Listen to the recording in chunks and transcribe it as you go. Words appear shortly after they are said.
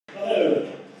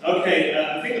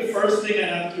thing I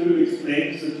have to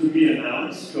explain is the to be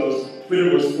announced, because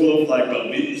Twitter was full of like,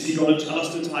 well, is he going to tell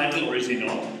us the title or is he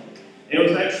not? It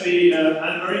was actually,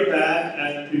 I'm very bad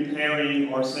at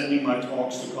preparing or sending my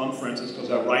talks to conferences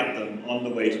because I write them on the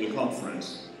way to the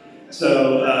conference.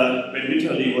 So when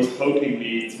Vitaly was poking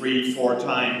me 3-4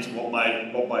 times what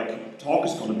my talk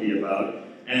is going to be about,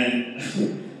 and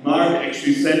Mark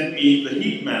actually sent me the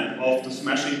heat map of the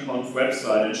SmashingConf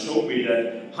website and showed me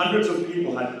that hundreds of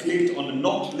people had clicked on the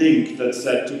not link that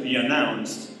said to be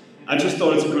announced. I just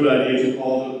thought it's a good idea to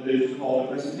call the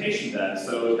presentation that,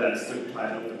 so that's the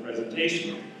title of the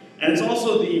presentation. And it's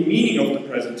also the meaning of the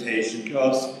presentation,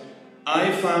 because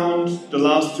I found the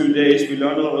last 2 days we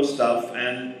learned a lot of stuff,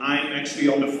 and I'm actually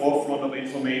on the forefront of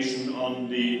information on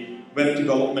the web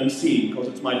development scene, because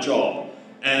it's my job.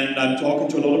 And I'm talking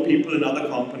to a lot of people in other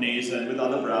companies and with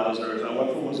other browsers. I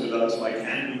work for Mozilla, so I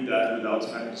can do that without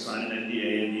having to sign an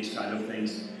NDA and these kind of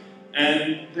things.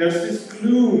 And there's this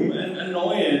gloom and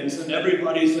annoyance, and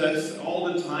everybody says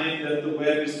all the time that the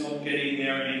web is not getting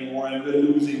there anymore and we're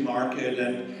losing market.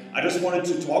 And I just wanted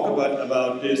to talk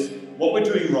about this, what we're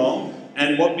doing wrong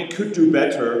and what we could do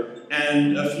better,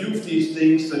 and a few of these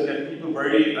things that get people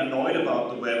very annoyed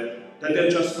about the web, that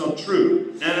they're just not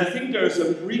true. And I think there's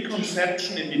a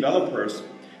preconception in developers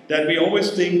that we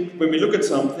always think when we look at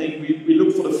something, we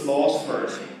look for the flaws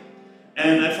first.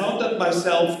 And I found that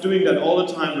myself doing that all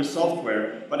the time with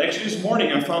software. But actually this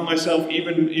morning I found myself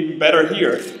even better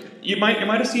here. You might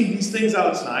have seen these things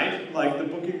outside, like the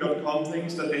booking.com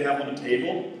things that they have on the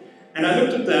table. And I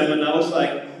looked at them and I was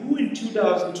like, who in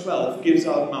 2012 gives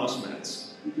out mouse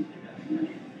mats?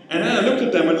 And then I looked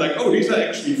at them and like, oh, these are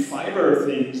actually fiber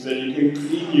things that you can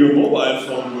clean your mobile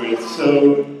phone with.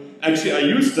 So actually I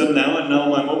use them now, and now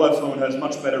my mobile phone has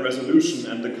much better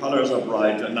resolution and the colors are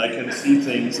bright and I can see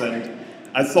things. And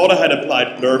I thought I had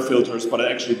applied blur filters, but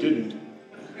I actually didn't.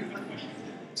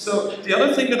 So the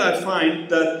other thing that I find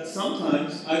that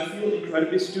sometimes I feel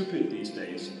incredibly stupid these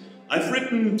days. I've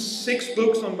written 6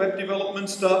 books on web development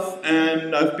stuff,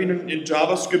 and I've been in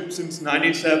JavaScript since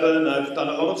 '97. I've done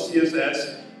a lot of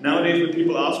CSS. Nowadays when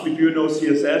people ask me, do you know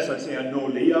CSS? I say I know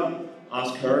Leah,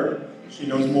 ask her. She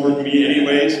knows more than me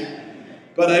anyways.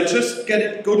 But I just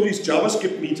go to these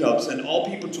JavaScript meetups and all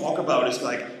people talk about is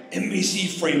like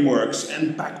MVC frameworks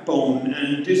and Backbone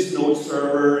and this node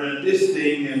server and this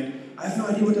thing, and I have no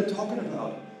idea what they're talking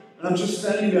about. And I'm just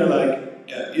standing there like,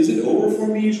 is it over for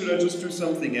me? Should I just do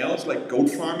something else, like goat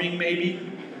farming maybe?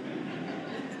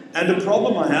 And the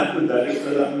problem I have with that is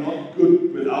that I'm not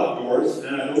good with outdoors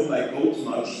and I don't like goats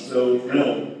much, so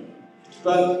no.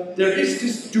 But there is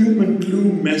this doom and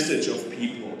gloom message of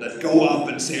people that go up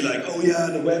and say like, oh yeah,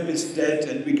 the web is dead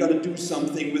and we got to do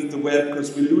something with the web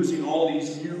because we're losing all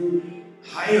these new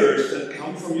hires that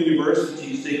come from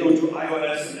universities. They go to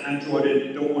iOS and Android and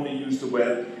they don't want to use the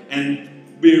web, and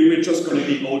we're just going to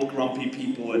be old grumpy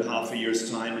people in half a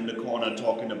year's time in the corner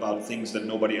talking about things that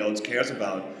nobody else cares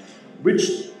about. Which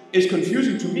is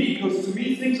confusing to me, because to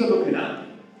me things are looking up.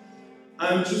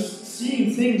 I'm just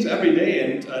seeing things every day,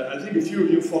 and I think a few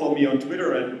of you follow me on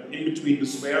Twitter, and in between the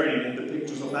swearing and the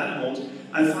pictures of animals,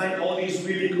 I find all these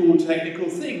really cool technical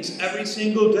things every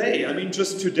single day. I mean,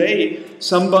 just today,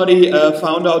 somebody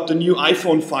found out the new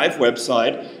iPhone 5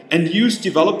 website and used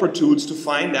developer tools to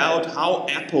find out how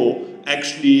Apple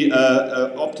actually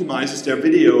optimizes their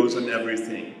videos and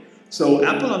everything. So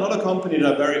Apple are not a company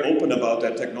that are very open about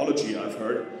their technology, I've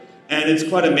heard. And it's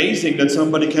quite amazing that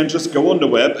somebody can just go on the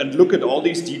web and look at all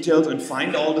these details and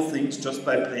find all the things just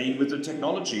by playing with the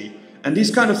technology. And these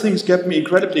kind of things get me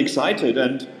incredibly excited,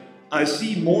 and I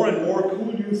see more and more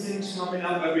cool new things coming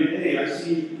up every day. I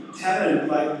see talent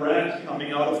like Brad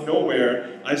coming out of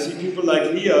nowhere. I see people like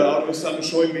Leah all of a sudden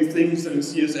showing me things in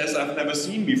CSS I've never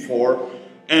seen before.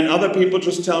 And other people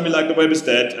just tell me like the web is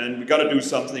dead and we got to do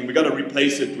something, we got to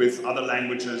replace it with other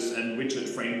languages and widget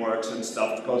frameworks and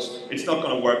stuff, because it's not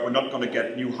going to work, we're not going to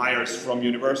get new hires from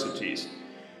universities.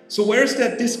 So where's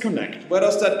that disconnect? Where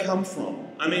does that come from?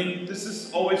 I mean, this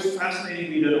is always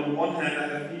fascinating me that on one hand I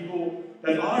have people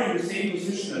that are in the same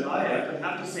position that I am, that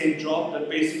have the same job, that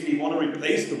basically want to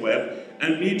replace the web,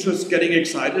 and me just getting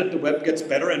excited that the web gets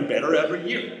better and better every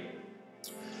year.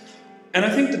 And I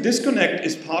think the disconnect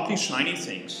is partly shiny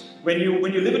things. When you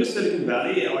live in the Silicon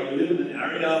Valley, or you live in an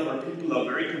area where people are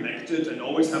very connected and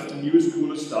always have the newest,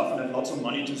 coolest stuff and have lots of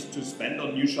money to spend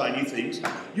on new shiny things,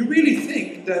 you really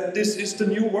think that this is the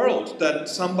new world, that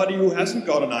somebody who hasn't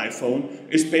got an iPhone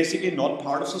is basically not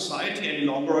part of society any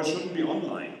longer or shouldn't be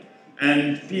online.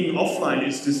 And being offline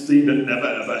is this thing that never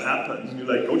ever happens. You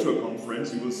like go to a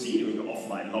conference, you will see you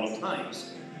offline a lot of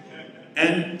times.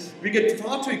 And we get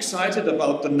far too excited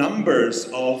about the numbers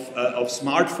of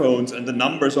smartphones and the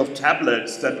numbers of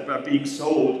tablets that are being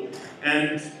sold,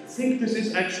 and think this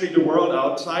is actually the world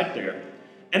outside there.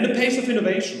 And the pace of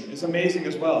innovation is amazing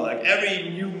as well. Like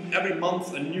every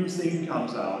month a new thing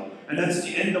comes out, and that's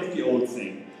the end of the old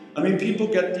thing. I mean, people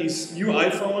get these new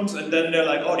iPhones and then they're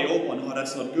like, oh, the old one, oh,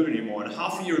 that's not good anymore. And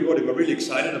half a year ago they were really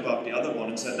excited about the other one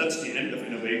and said, that's the end of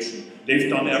innovation. They've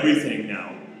done everything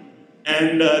now.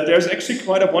 And there's actually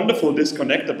quite a wonderful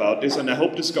disconnect about this, and I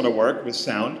hope this is going to work with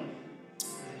sound.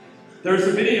 There's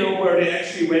a video where they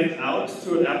actually went out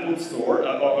to an Apple store,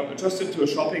 or just into a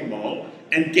shopping mall,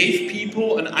 and gave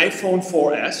people an iPhone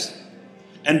 4S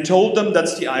and told them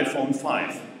that's the iPhone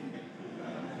 5.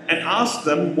 And asked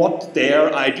them what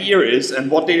their idea is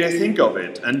and what they think of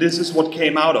it. And this is what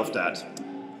came out of that.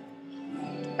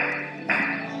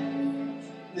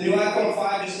 The new iPhone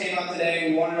 5 just came out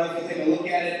today. We want to know if you take a look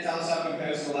at it. Tell us how it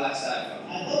compares to the last iPhone.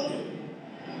 I love it.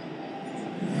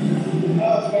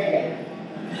 Oh, it's way better.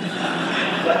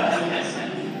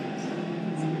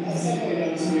 That's definitely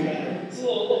noticeably better. It's a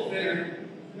little bigger.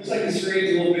 Looks like the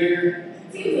screen's a little bigger.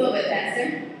 Seems a little bit faster.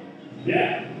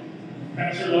 Yeah.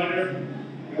 Faster, lighter.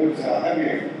 Feels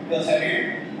heavier. Feels heavier?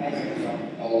 I think so.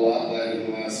 A lot lighter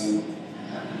than the last one.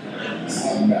 It's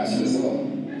not faster as well.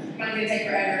 Mine's gonna take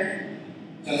forever.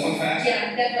 So this one's faster?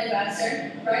 Yeah, definitely faster.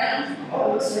 Right on. Oh,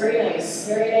 it looks very nice.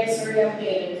 Very nice, very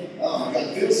updated.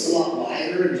 It feels a lot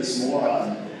lighter and just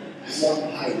more, it's not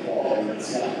high quality.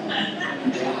 It's got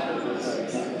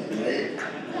it's not great.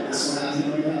 This one has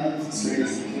no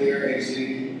screen's clear,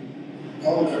 HD.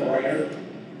 Colors are brighter.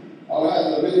 All right,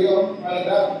 the video, right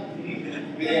about.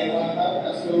 Video, right about.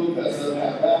 That's good. That's the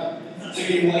right about. So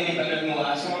you like it better than the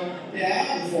last one?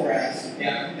 Yeah, the 4S.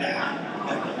 Yeah.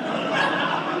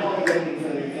 I'm only looking for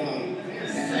the phone.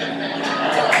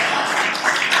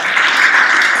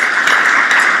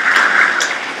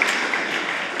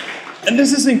 And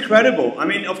this is incredible. I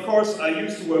mean, of course, I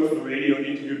used to work for the radio and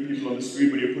interview people on the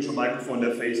street. When you push a microphone in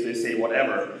their face, they say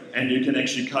whatever. And you can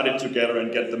actually cut it together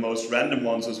and get the most random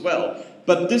ones as well.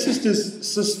 But this is this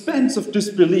suspense of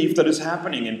disbelief that is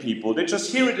happening in people. They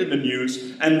just hear it in the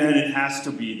news, and then it has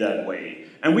to be that way.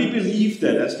 And we believe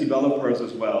that as developers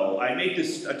as well. I did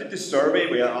this survey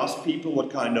where I asked people what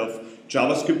kind of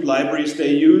JavaScript libraries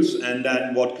they use, and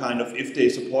then what kind of, if they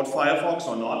support Firefox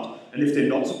or not, and if they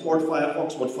don't support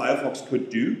Firefox, what Firefox could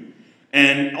do.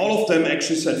 And all of them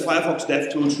actually said Firefox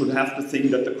DevTools should have the thing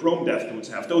that the Chrome DevTools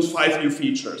have, those 5 new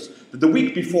features that the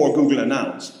week before Google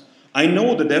announced. I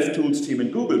know the DevTools team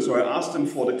in Google, so I asked them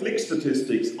for the click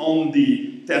statistics on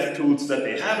the DevTools that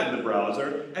they have in the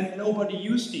browser, and nobody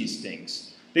used these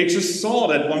things. They just saw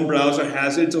that one browser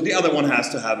has it, so the other one has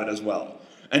to have it as well.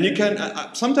 And you can,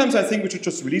 sometimes I think we should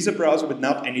just release a browser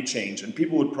without any change, and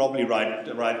people would probably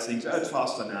write things, oh, it's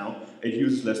faster now, it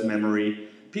uses less memory.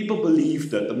 People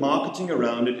believe that the marketing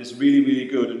around it is really, really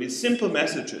good, and it's simple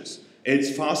messages.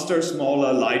 It's faster,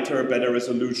 smaller, lighter, better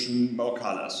resolution, more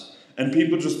colors. And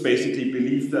people just basically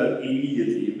believe that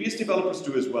immediately. We as developers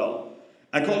do as well.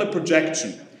 I call it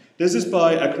projection. This is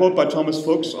by a quote by Thomas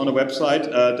Fuchs on a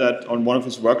website on one of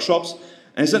his workshops.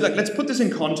 And he said, like, let's put this in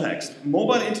context.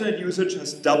 Mobile internet usage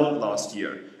has doubled last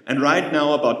year. And right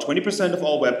now, about 20% of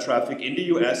all web traffic in the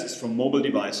US is from mobile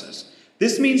devices.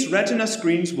 This means Retina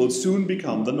screens will soon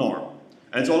become the norm.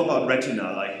 And it's all about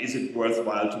Retina, like, is it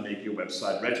worthwhile to make your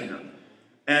website Retina?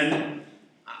 And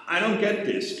I don't get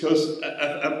this, because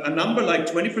a number like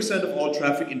 20% of all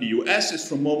traffic in the US is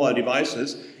from mobile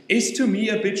devices is to me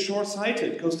a bit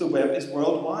short-sighted, because the web is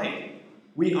worldwide.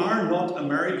 We are not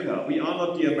America. We are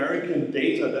not the American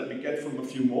data that we get from a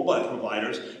few mobile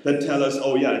providers that tell us,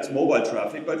 oh yeah, it's mobile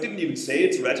traffic, but it didn't even say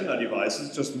it's Retina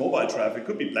devices, just mobile traffic,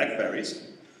 could be Blackberries.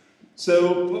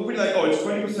 So we're like, oh, it's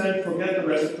 20%, forget the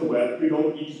rest of the web, we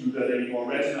don't need to do that anymore.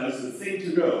 Retina is the thing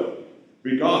to go.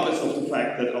 Regardless of the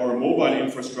fact that our mobile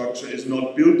infrastructure is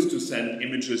not built to send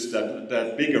images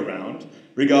that big around,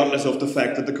 regardless of the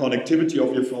fact that the connectivity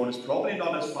of your phone is probably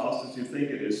not as fast as you think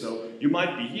it is. So you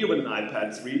might be here with an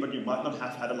iPad 3, but you might not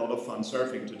have had a lot of fun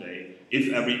surfing today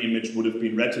if every image would have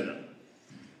been Retina.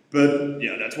 But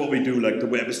yeah, that's what we do. Like, the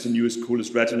web is the newest,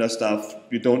 coolest Retina stuff.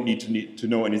 You don't need to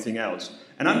know anything else.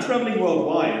 And I'm traveling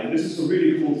worldwide, and this is a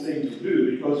really cool thing to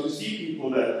do, because you see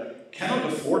people that cannot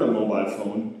afford a mobile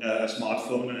phone, a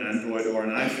smartphone, an Android, or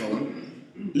an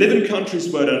iPhone, live in countries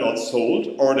where they're not sold,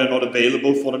 or they're not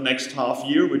available for the next half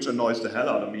year, which annoys the hell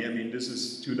out of me. I mean, this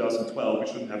is 2012, we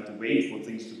shouldn't have to wait for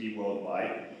things to be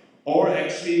worldwide. or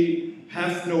actually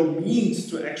have no means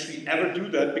to actually ever do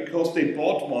that because they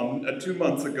bought one 2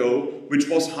 months ago, which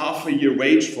was half a year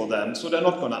wage for them, so they're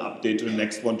not going to update to the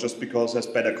next one just because there's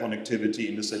better connectivity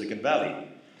in the Silicon Valley.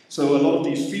 So a lot of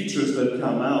these features that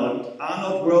come out are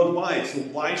not worldwide, so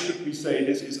why should we say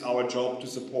this is our job to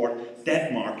support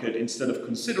that market instead of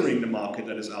considering the market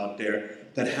that is out there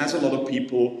that has a lot of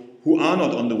people who are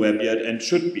not on the web yet and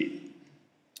should be?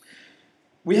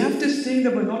 We have this thing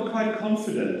that we're not quite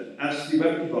confident as the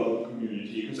web developer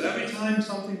community, because every time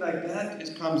something like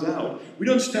that comes out, we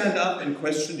don't stand up and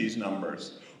question these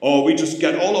numbers. Or we just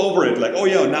get all over it, like, oh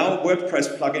yeah, now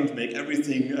WordPress plugins make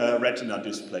everything Retina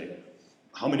display.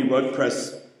 How many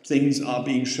WordPress things are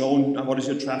being shown? What is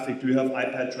your traffic? Do you have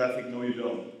iPad traffic? No, you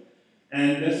don't.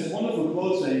 And there's this wonderful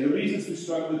quote saying, the reasons we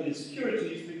struggle with insecurity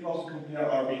is because we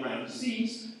compare our behind the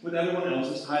scenes with everyone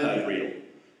else's highlight reel.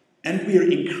 And we are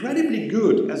incredibly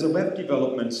good as a web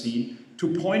development scene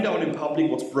to point out in public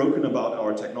what's broken about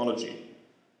our technology.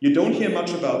 You don't hear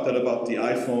much about that about the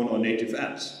iPhone or native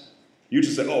apps. You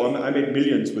just say, oh, I made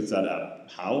millions with that app.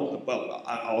 How? Well,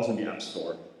 I was in the App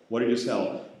Store. What did you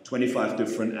sell? 25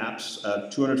 different apps,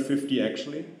 250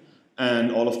 actually,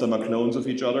 and all of them are clones of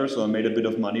each other, so I made a bit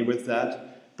of money with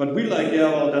that. But we're like, yeah,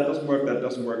 well, that doesn't work, that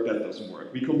doesn't work, that doesn't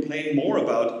work. We complain more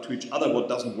about to each other what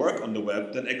doesn't work on the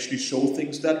web than actually show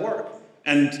things that work.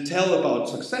 And tell about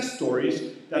success stories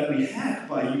that we hack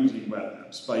by using web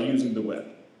apps, by using the web.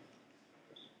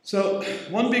 So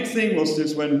one big thing was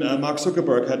this when Mark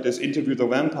Zuckerberg had this interview with the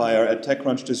vampire at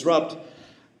TechCrunch Disrupt.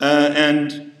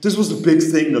 And this was the big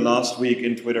thing the last week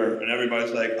in Twitter. And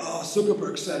everybody's like, oh,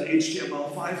 Zuckerberg said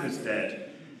HTML5 is dead.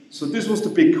 So this was the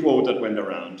big quote that went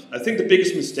around. I think the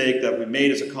biggest mistake that we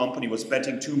made as a company was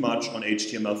betting too much on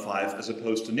HTML5 as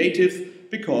opposed to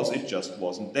native because it just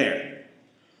wasn't there.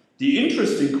 The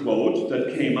interesting quote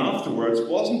that came afterwards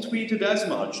wasn't tweeted as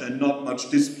much and not much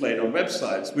displayed on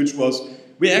websites, which was,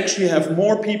 we actually have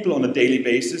more people on a daily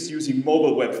basis using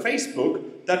mobile web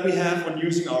Facebook than we have on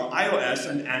using our iOS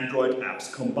and Android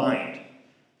apps combined.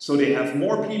 So they have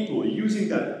more people using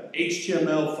that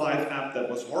HTML5 app that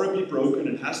was horribly broken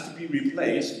and has to be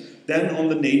replaced than on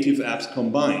the native apps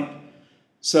combined.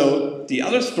 So the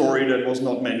other story that was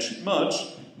not mentioned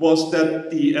much was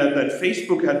that, that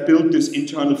Facebook had built this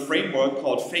internal framework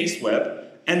called FaceWeb,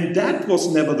 and that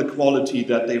was never the quality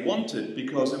that they wanted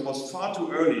because it was far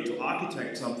too early to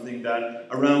architect something that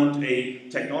around a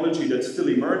technology that's still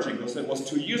emerging, because that was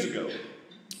 2 years ago.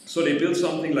 So they built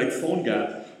something like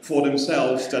PhoneGap for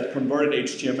themselves that converted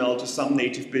HTML to some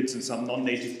native bits and some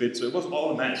non-native bits, so it was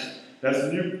all a mess. There's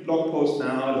a new blog post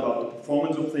now out about the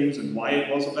performance of things and why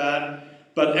it was bad,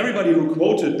 but everybody who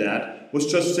quoted that was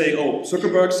just saying, oh,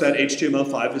 Zuckerberg said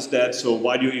HTML5 is dead, so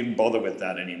why do you even bother with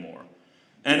that anymore?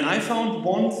 And I found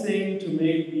one thing to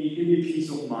make me give me peace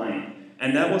of mind,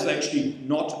 and that was actually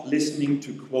not listening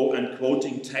to quote and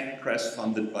quoting tech press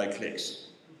funded by clicks.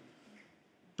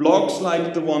 Blogs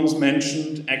like the ones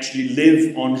mentioned actually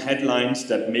live on headlines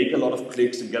that make a lot of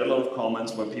clicks and get a lot of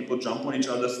comments where people jump on each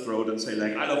other's throat and say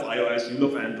like, I love iOS, you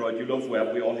love Android, you love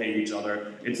web, we all hate each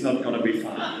other, it's not going to be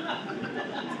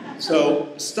fun.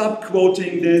 So stop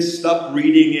quoting this, stop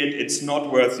reading it, it's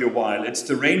not worth your while. It's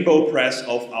the rainbow press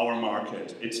of our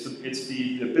market. It's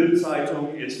the Bild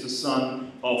Zeitung, it's the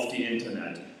sun of the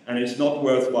internet. And it's not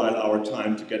worthwhile our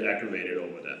time to get aggravated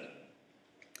over that.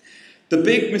 The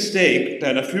big mistake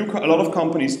that a lot of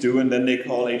companies do, and then they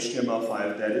call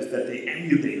HTML5 dead, is that they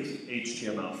emulate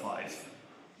HTML5.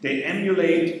 They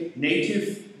emulate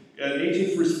native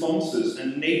responses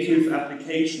and native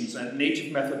applications and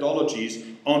native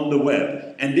methodologies on the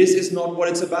web. And this is not what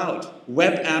it's about.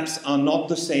 Web apps are not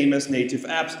the same as native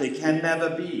apps. They can never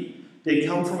be. They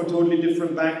come from a totally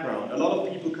different background. A lot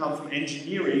of people come from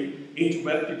engineering into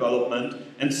web development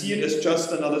and see it as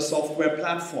just another software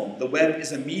platform. The web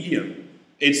is a medium.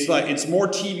 It's more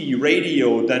TV,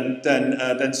 radio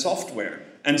than software.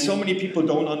 And so many people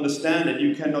don't understand that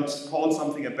you cannot call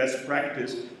something a best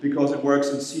practice because it works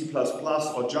in C++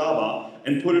 or Java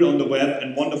and put it on the web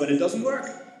and wonder when it doesn't work.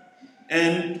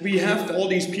 And we have all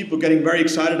these people getting very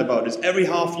excited about this. Every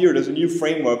half year there's a new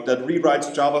framework that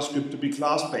rewrites JavaScript to be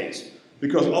class-based.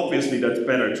 Because obviously that's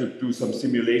better to do some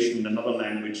simulation in another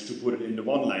language to put it into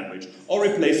one language. Or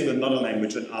replace it with another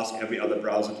language and ask every other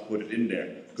browser to put it in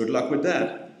there. Good luck with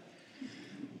that.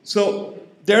 So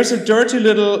there's a dirty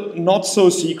little not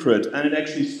so secret, and it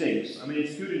actually stinks. I mean,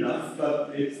 it's good enough,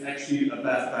 but it's actually a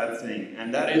bad thing.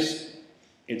 And that is,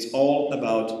 it's all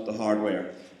about the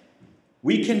hardware.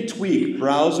 We can tweak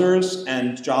browsers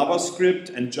and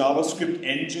JavaScript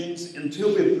engines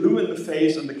until we're blue in the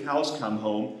face and the cows come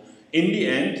home. In the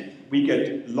end, we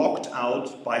get locked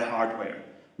out by hardware.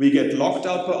 We get locked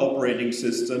out by operating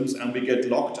systems, and we get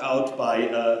locked out by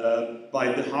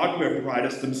the hardware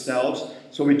providers themselves,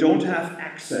 so we don't have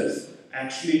access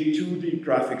actually to the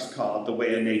graphics card the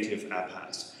way a native app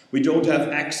has. We don't have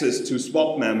access to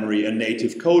swap memory a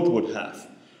native code would have.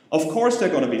 Of course they're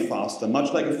going to be faster,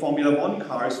 much like a Formula One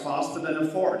car is faster than a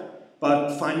Ford.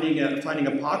 But finding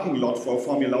a parking lot for a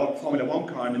Formula One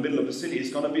car in the middle of the city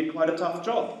is going to be quite a tough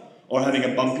job, or having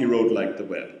a bumpy road like the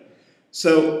web.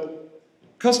 So,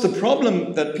 because the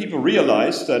problem that people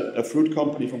realize, that a fruit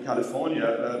company from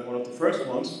California, one of the first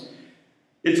ones,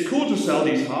 it's cool to sell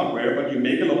these hardware, but you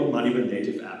make a lot of money with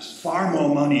native apps. Far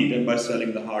more money than by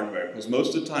selling the hardware, because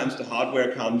most of the times the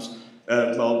hardware comes,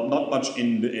 well, not much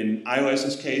in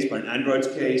iOS's case, but in Android's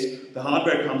case, the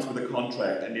hardware comes with a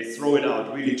contract and they throw it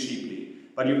out really cheaply.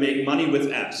 But you make money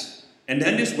with apps. And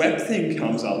then this web thing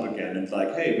comes up again. It's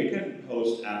like, hey, we can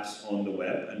host apps on the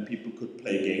web and people could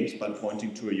play games by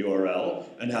pointing to a URL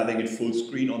and having it full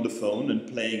screen on the phone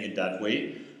and playing it that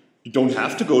way. You don't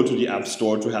have to go to the App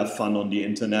Store to have fun on the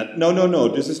internet. No, no, no,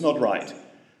 this is not right.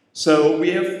 So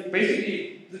we have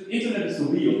basically, the internet is the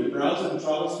wheel, the browser and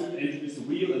JavaScript engine is the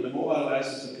wheel, and the mobile OS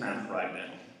is the clamp right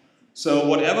now. So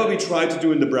whatever we try to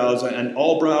do in the browser, and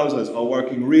all browsers are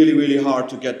working really, really hard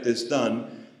to get this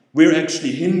done, we're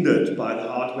actually hindered by the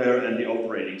hardware and the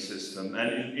operating system.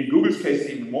 And in Google's case, it's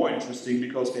even more interesting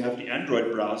because they have the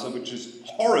Android browser, which is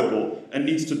horrible and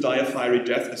needs to die a fiery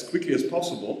death as quickly as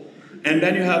possible. And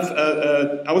then you have,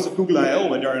 I was at Google I/O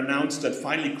when they announced that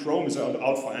finally Chrome is out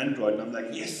for Android. And I'm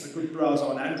like, yes, a good browser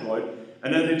on Android.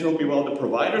 And then they told me, well, the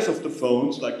providers of the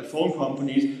phones, like the phone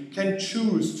companies, can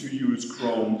choose to use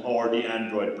Chrome or the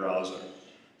Android browser.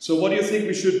 So what do you think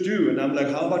we should do? And I'm like,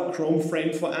 how about Chrome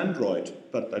Frame for Android?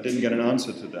 But I didn't get an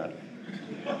answer to that.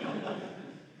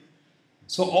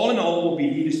 So all in all, what we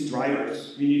need is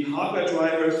drivers. We need hardware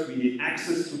drivers, we need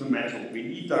access to the metal. We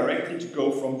need directly to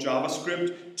go from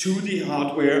JavaScript to the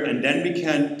hardware, and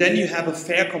then you have a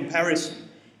fair comparison.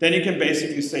 Then you can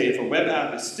basically say if a web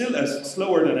app is still as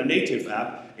slower than a native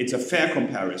app, it's a fair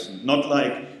comparison. Not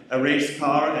like a race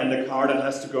car and a car that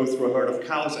has to go through a herd of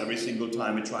cows every single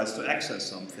time it tries to access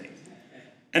something.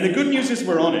 And the good news is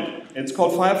we're on it. It's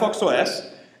called Firefox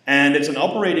OS. And it's an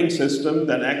operating system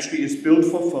that actually is built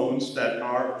for phones that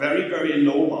are very, very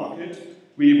low market.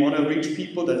 We want to reach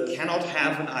people that cannot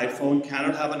have an iPhone,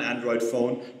 cannot have an Android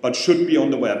phone, but should be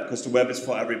on the web, because the web is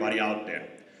for everybody out there.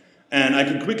 And I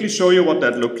can quickly show you what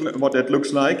that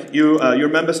looks like. You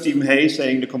remember Stephen Hayes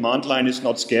saying the command line is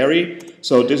not scary.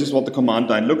 So this is what the command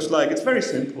line looks like. It's very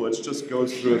simple. It just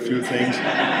goes through a few things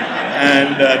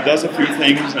and does a few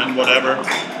things and whatever.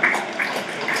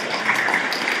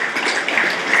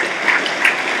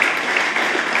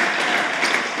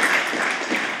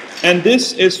 And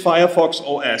this is Firefox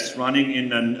OS running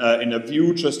in a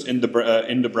view just in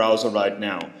the browser right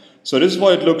now. So this is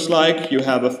what it looks like. You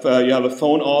have a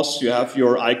phone OS, you have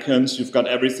your icons, you've got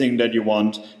everything that you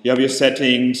want. You have your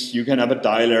settings, you can have a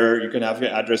dialer, you can have your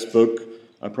address book.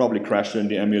 I probably crashed in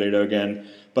the emulator again.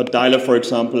 But dialer, for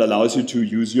example, allows you to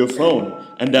use your phone.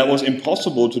 And that was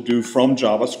impossible to do from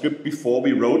JavaScript before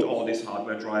we wrote all these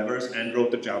hardware drivers and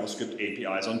wrote the JavaScript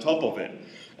APIs on top of it.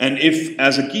 And if,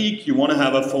 as a geek, you want to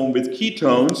have a phone with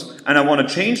keytones, and I want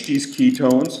to change these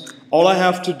keytones, all I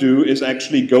have to do is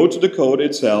actually go to the code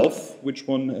itself. Which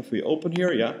one have we open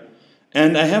here? Yeah.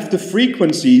 And I have the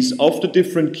frequencies of the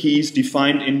different keys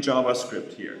defined in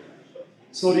JavaScript here.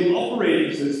 So the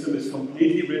operating system is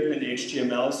completely written in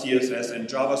HTML, CSS, and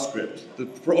JavaScript. The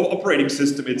operating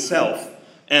system itself,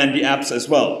 and the apps as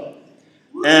well.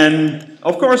 And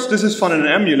of course, this is fun in an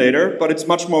emulator, but it's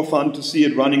much more fun to see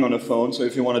it running on a phone. So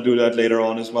if you want to do that later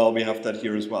on as well, we have that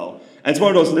here as well. And it's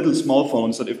one of those little small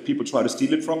phones that if people try to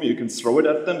steal it from you, you can throw it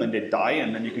at them and they die,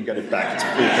 and then you can get it back. It's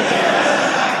pretty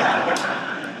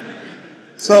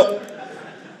cool. So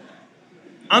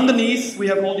underneath, we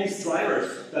have all these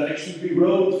drivers that actually we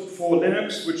wrote for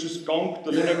Linux, which is Gonk,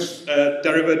 the Linux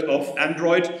derivative of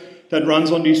Android, that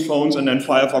runs on these phones, and then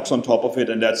Firefox on top of it,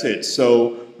 and that's it.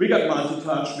 So we got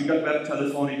multi-touch, we got web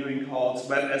telephony doing calls,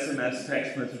 web SMS,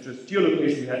 text messages,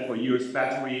 geolocation we had for years,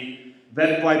 battery,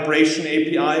 web vibration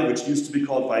API, which used to be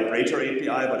called vibrator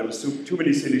API, but it was too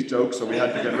many silly jokes, so we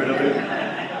had to get rid of it.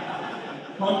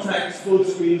 Contacts, full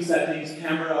screen settings,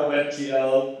 camera,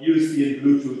 WebGL, USB and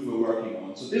Bluetooth we're working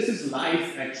on. So this is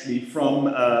live actually from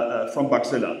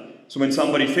Bugzilla. So when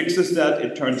somebody fixes that,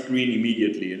 it turns green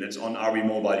immediately, and it's on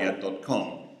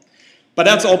rvmobileyet.com. But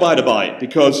that's all by the by,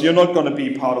 because you're not going to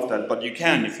be part of that, but you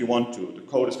can if you want to. The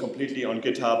code is completely on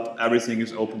GitHub, everything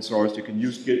is open source. You can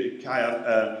use the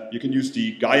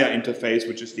Gaia interface,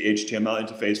 which is the HTML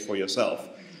interface for yourself.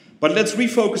 But let's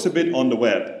refocus a bit on the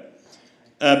web.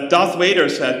 Darth Vader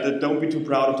said that don't be too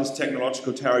proud of this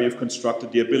technological tower you've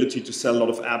constructed. The ability to sell a lot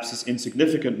of apps is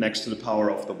insignificant next to the power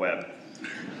of the web.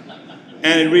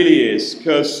 And it really is,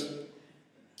 because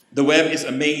the web is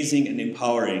amazing and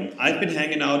empowering. I've been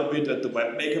hanging out a bit at the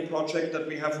Webmaker project that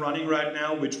we have running right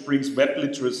now, which brings web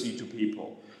literacy to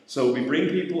people. So we bring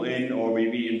people in, or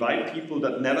we invite people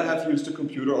that never have used a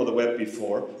computer or the web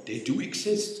before. They do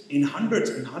exist in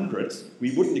hundreds and hundreds. We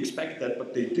wouldn't expect that,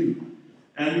 but they do.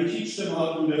 And we teach them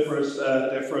how to do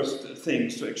their first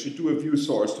things, to actually do a view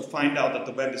source, to find out that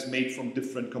the web is made from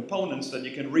different components that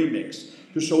you can remix,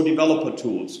 to show developer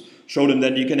tools, show them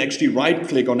that you can actually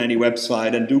right-click on any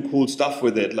website and do cool stuff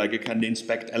with it, like you can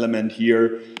inspect element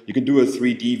here, you can do a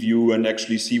 3D view and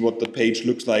actually see what the page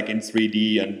looks like in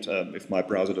 3D, and if my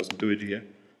browser doesn't do it here,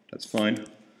 that's fine.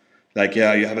 Like,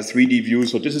 yeah, you have a 3D view,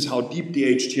 so this is how deep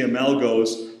the HTML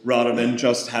goes, rather than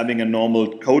just having a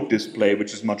normal code display,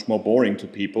 which is much more boring to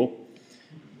people.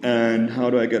 And how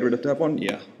do I get rid of that one?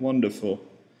 Yeah, wonderful.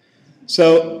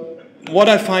 So what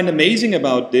I find amazing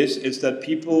about this is that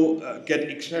people get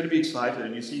incredibly excited,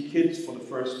 and you see kids for the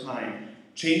first time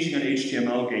changing an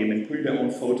HTML game and putting their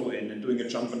own photo in and doing a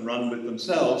jump and run with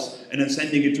themselves, and then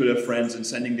sending it to their friends and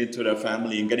sending it to their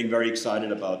family and getting very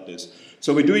excited about this.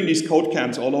 So we're doing these code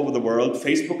camps all over the world,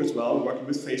 Facebook as well, working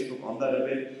with Facebook on that a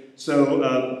bit.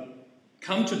 So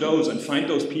come to those and find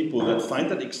those people that find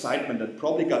that excitement that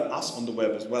probably got us on the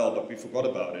web as well, but we forgot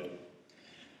about it.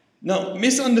 Now,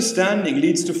 misunderstanding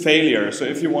leads to failure. So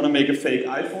if you want to make a fake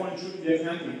iPhone, it should be a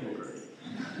camping cooker.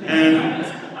 And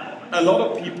a lot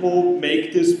of people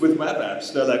make this with web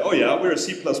apps. They're like, oh yeah, we're a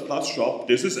C++ shop,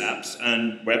 this is apps,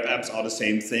 and web apps are the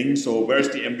same thing, so where's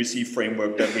the MVC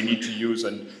framework that we need to use,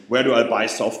 and where do I buy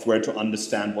software to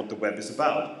understand what the web is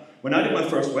about? When I did my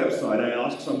first website, I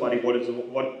asked somebody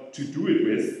what to do it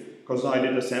with, because I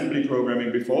did assembly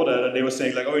programming before that, and they were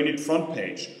saying like, oh, you need front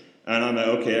page. And I'm like,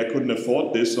 okay, I couldn't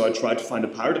afford this, so I tried to find a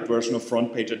pirated version of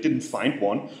front page. I didn't find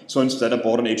one, so instead I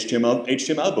bought an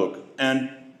HTML book.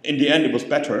 And in the end, it was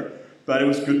better. But it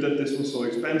was good that this was so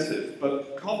expensive.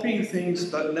 But copying things,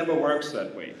 that never works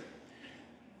that way.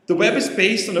 The web is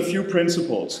based on a few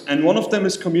principles, and one of them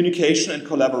is communication and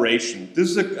collaboration.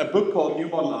 This is a book called New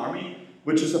Model Army,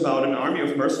 which is about an army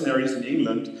of mercenaries in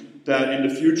England that in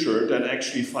the future that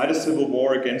actually fight a civil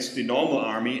war against the normal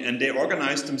army, and they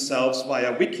organize themselves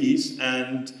via wikis,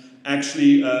 and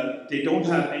actually they don't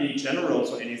have any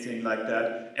generals or anything like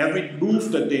that. Every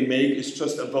move that they make is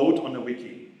just a vote on a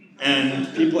wiki.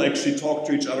 And people actually talk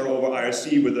to each other over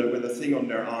IRC with a thing on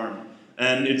their arm.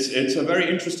 And it's a very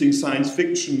interesting science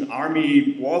fiction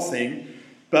army war thing,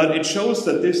 but it shows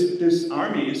that this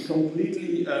army is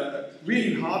completely,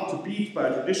 really hard to beat by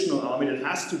a traditional army that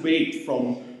has to wait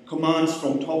from commands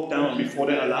from top down before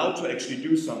they're allowed to actually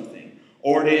do something.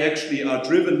 Or they actually are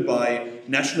driven by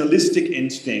nationalistic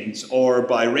instincts or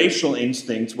by racial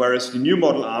instincts, whereas the New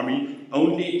Model Army,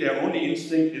 their only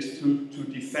instinct is to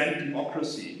defend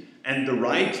democracy and the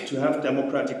right to have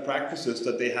democratic practices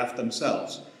that they have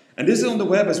themselves. And this is on the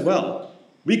web as well.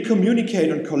 We communicate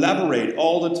and collaborate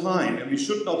all the time, and we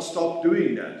should not stop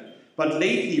doing that. But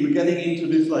lately, we're getting into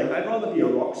this, like, I'd rather be a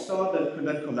rock star that can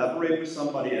then collaborate with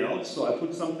somebody else, so I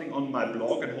put something on my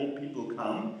blog and hope people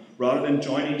come, rather than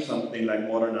joining something like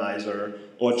Modernizer,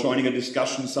 or joining a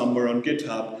discussion somewhere on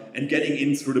GitHub, and getting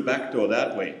in through the back door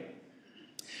that way.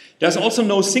 There's also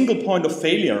no single point of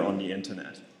failure on the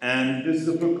internet. And this is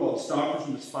a book called Starfish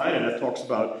and the Spider that talks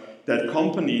about that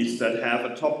companies that have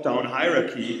a top-down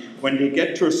hierarchy, when they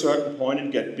get to a certain point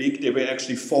and get big, they will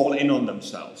actually fall in on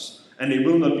themselves. And they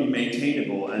will not be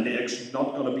maintainable, and they're actually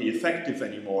not going to be effective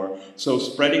anymore. So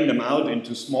spreading them out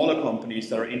into smaller companies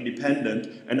that are independent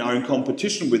and are in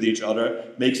competition with each other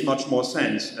makes much more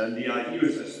sense. And the idea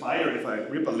is a spider, if I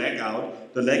rip a leg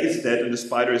out, the leg is dead and the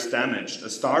spider is damaged. A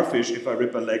starfish, if I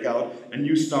rip a leg out, a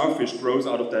new starfish grows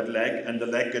out of that leg and the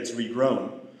leg gets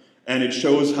regrown. And it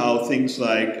shows how things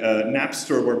like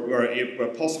Napster were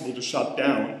possible to shut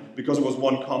down because it was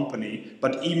one company,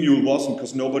 but eMule wasn't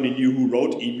because nobody knew who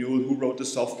wrote eMule, who wrote the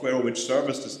software, or which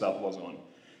service the stuff was on.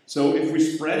 So if we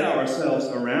spread ourselves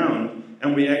around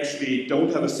and we actually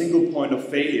don't have a single point of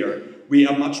failure, we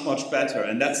are much, much better.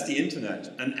 And that's the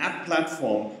internet. An app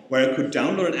platform where I could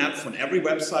download an app from every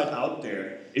website out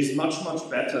there is much, much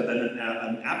better than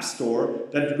an app store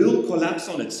that will collapse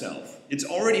on itself. It's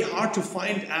already hard to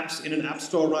find apps in an app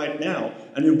store right now,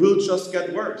 and it will just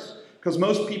get worse. Because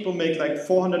most people make like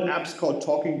 400 apps called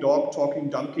Talking Dog, Talking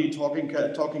Donkey, Talking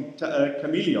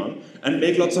Chameleon, and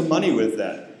make lots of money with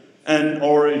that.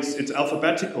 Or it's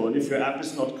alphabetical, and if your app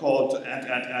is not called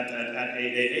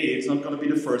 @AAA, it's not going to be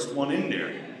the first one in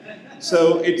there.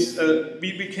 So it's,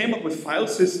 we came up with file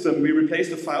system, we replaced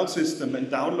the file system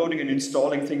and downloading and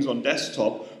installing things on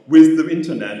desktop with the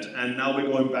internet, and now we're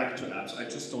going back to apps. I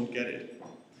just don't get it.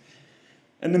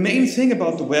 And the main thing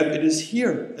about the web, it is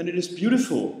here, and it is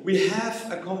beautiful. We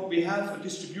have a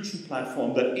distribution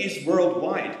platform that is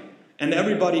worldwide, and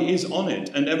everybody is on it,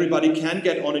 and everybody can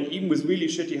get on it even with really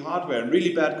shitty hardware and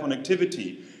really bad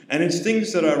connectivity. And it's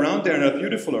things that are around there and are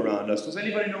beautiful around us. Does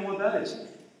anybody know what that is?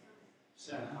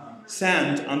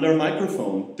 Sand under a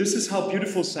microphone. This is how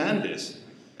beautiful sand is.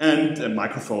 And a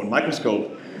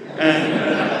microscope. And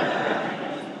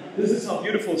this is how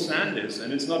beautiful sand is.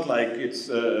 And it's not like it's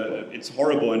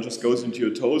horrible and just goes into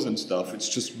your toes and stuff. It's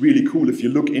just really cool if you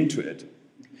look into it.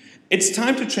 It's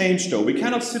time to change though. We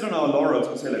cannot sit on our laurels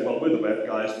and say like, well, we're the web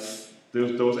guys.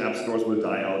 Those app stores will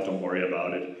die out, don't worry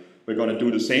about it. We're going to do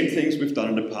the same things we've done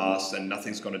in the past and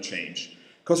nothing's going to change.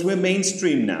 Because we're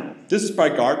mainstream now. This is by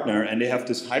Gartner, and they have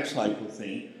this hype cycle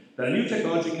thing. That a new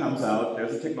technology comes out,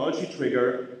 there's a technology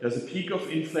trigger, there's a peak of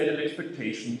inflated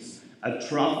expectations, a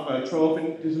trough of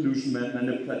disillusionment, and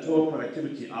a plateau of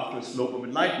productivity after a slope of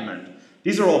enlightenment.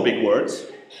 These are all big words,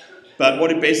 but what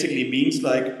it basically means,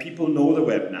 like, people know the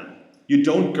web now. You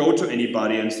don't go to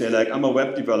anybody and say, like, I'm a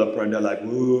web developer, and they're like,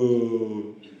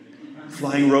 whoa,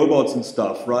 flying robots and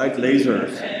stuff, right?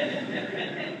 Lasers.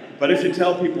 But if you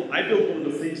tell people, I built one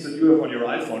of the things that you have on your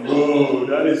iPhone, whoa,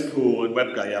 that is cool, and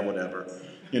web guy, yeah, whatever.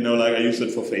 You know, like I use it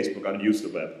for Facebook, I don't use the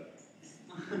web.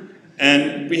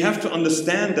 And we have to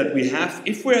understand that we have,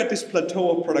 if we're at this plateau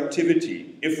of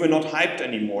productivity, if we're not hyped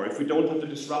anymore, if we don't have the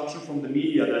disruption from the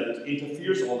media that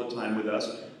interferes all the time with us,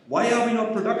 why are we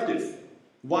not productive?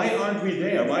 Why aren't we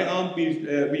there? Why aren't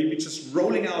we just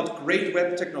rolling out great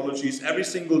web technologies every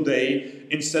single day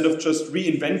instead of just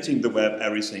reinventing the web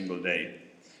every single day?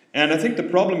 And I think the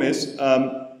problem is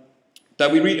that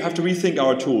we have to rethink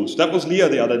our tools. That was Leah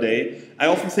the other day. I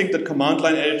often think that command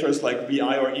line editors like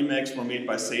VI or Emacs were made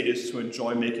by sadists who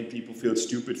enjoy making people feel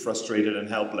stupid, frustrated, and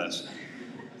helpless.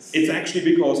 It's actually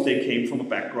because they came from a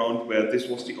background where this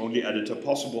was the only editor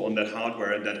possible on that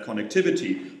hardware and that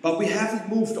connectivity. But we haven't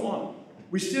moved on.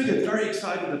 We still get very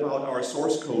excited about our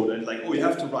source code and like, oh, you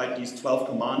have to write these 12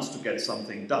 commands to get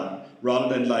something done, rather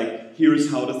than like, here's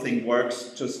how the thing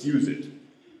works, just use it.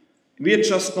 We are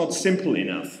just not simple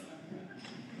enough.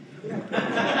 And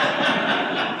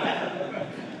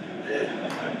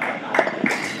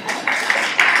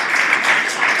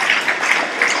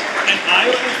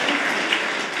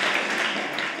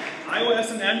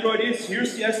iOS and Android is,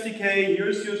 here's the SDK,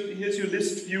 here's your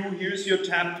list view, here's your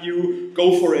tab view,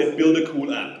 go for it, build a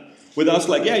cool app. With us,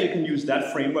 like, yeah, you can use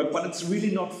that framework, but it's really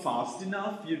not fast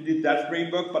enough. You did that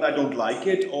framework, but I don't like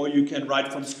it. Or you can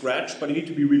write from scratch, but you need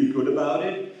to be really good about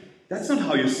it. That's not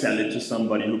how you sell it to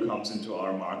somebody who comes into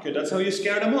our market. That's how you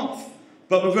scare them off.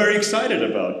 But we're very excited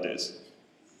about this.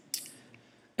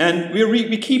 And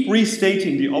we keep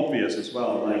restating the obvious as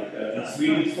well. Like,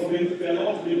 Sweden probably be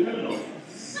a criminal.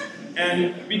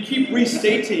 And we keep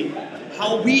restating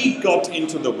how we got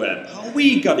into the web, how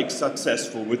we got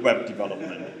successful with web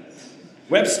development.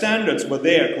 Web standards were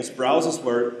there because browsers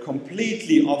were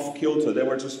completely off kilter. They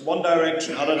were just one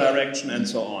direction, other direction, and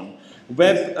so on.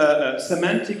 Web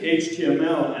semantic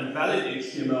HTML and valid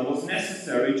HTML was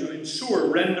necessary to ensure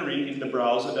rendering in the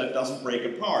browser that doesn't break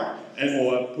apart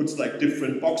or puts like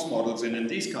different box models in and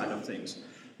these kind of things.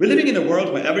 We're living in a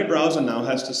world where every browser now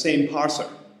has the same parser.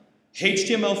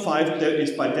 HTML5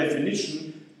 is by definition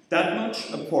that much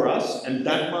for us and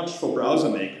that much for browser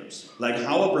makers. Like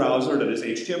how a browser that is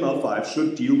HTML5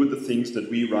 should deal with the things that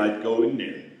we write go in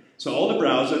there. So all the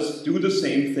browsers do the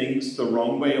same things the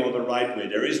wrong way or the right way.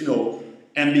 There is no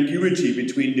ambiguity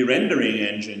between the rendering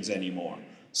engines anymore.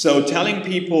 So telling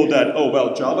people that, oh,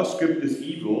 well, JavaScript is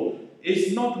evil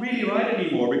is not really right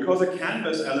anymore because a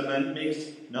canvas element makes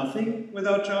nothing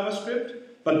without JavaScript.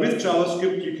 But with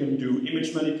JavaScript, you can do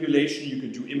image manipulation, you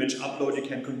can do image upload, you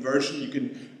can conversion, you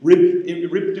can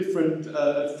rip different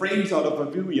frames out of a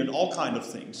view and all kind of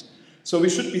things. So we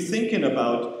should be thinking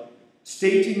about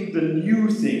stating the new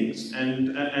things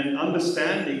and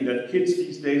understanding that kids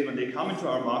these days, when they come into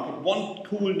our market, want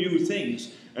cool new things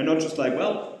and not just like,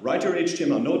 well, write your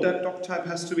HTML. No, that doc type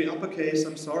has to be uppercase.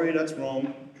 I'm sorry, that's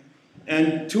wrong.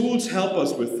 And tools help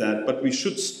us with that, but we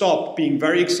should stop being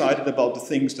very excited about the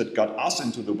things that got us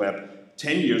into the web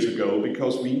 10 years ago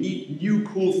because we need new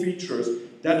cool features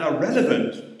that are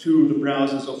relevant to the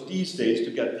browsers of these days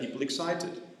to get people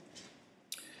excited.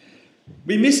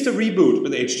 We missed a reboot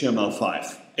with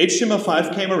HTML5.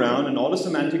 HTML5 came around and all the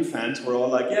semantic fans were all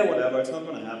like, yeah, whatever, it's not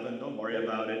going to happen, don't worry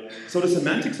about it. So the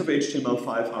semantics of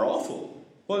HTML5 are awful.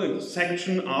 Well,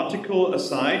 section, article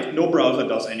aside, no browser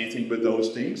does anything with those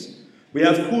things. We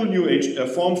have cool new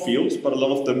form fields, but a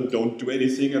lot of them don't do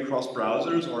anything across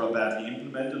browsers or are badly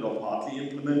implemented or partly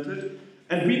implemented.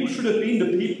 And we should have been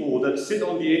the people that sit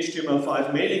on the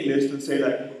HTML5 mailing list and say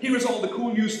like, here is all the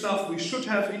cool new stuff we should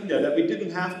have in there that we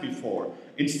didn't have before.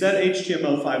 Instead,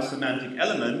 HTML5 semantic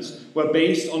elements were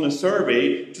based on a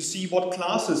survey to see what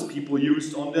classes people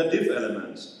used on their div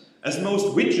elements. As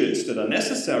most widgets that are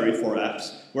necessary for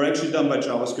apps were actually done by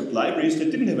JavaScript libraries that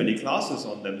didn't have any classes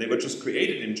on them. They were just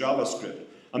created in JavaScript.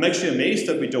 I'm actually amazed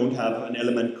that we don't have an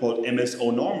element called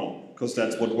MSO normal, because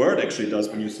that's what Word actually does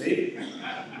when you save it.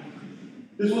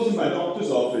 This was in my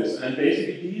doctor's office, and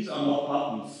basically these are not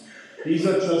buttons. These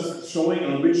are just showing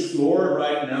on which floor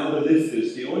right now the lift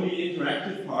is. The only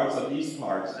interactive parts are these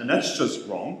parts, and that's just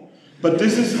wrong. But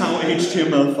this is how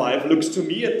HTML5 looks to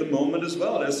me at the moment as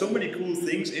well. There's so many cool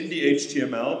things in the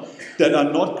HTML that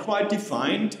are not quite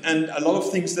defined, and a lot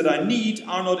of things that I need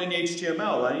are not in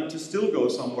HTML. I need to still go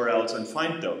somewhere else and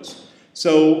find those.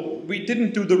 So we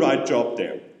didn't do the right job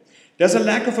there. There's a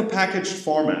lack of a packaged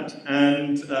format,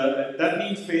 and that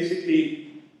means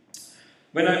basically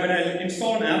when I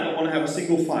install an app, I want to have a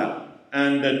single file.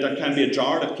 And that can be a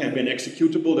jar, that can be an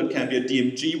executable, that can be a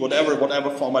DMG, whatever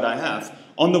format I have.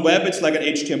 On the web, it's like an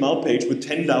HTML page with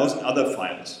 10,000 other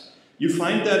files. You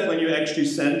find that when you actually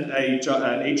send an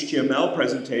HTML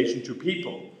presentation to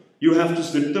people. You have to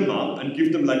zip them up and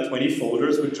give them like 20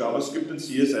 folders with JavaScript and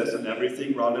CSS and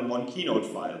everything rather than one keynote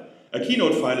file. A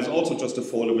keynote file is also just a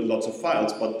folder with lots of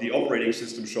files, but the operating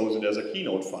system shows it as a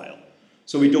keynote file.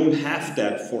 So we don't have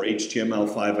that for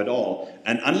HTML5 at all.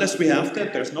 And unless we have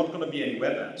that, there's not going to be any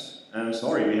web apps. And I'm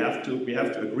sorry, we have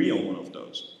to agree on one of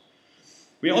those.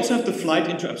 We also have the flight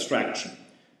into abstraction.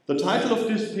 The title of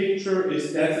this picture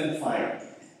is Death and Fire.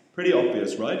 Pretty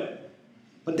obvious, right?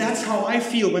 But that's how I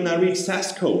feel when I read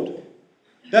SAS code.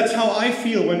 That's how I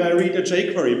feel when I read a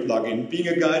jQuery plugin, being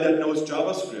a guy that knows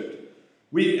JavaScript.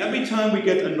 Every time we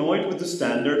get annoyed with the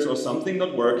standards or something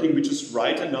not working, we just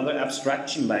write another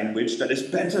abstraction language that is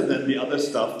better than the other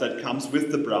stuff that comes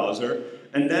with the browser.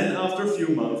 And then after a few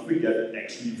months, we get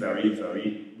actually very,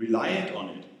 very reliant on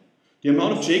it. The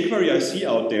amount of jQuery I see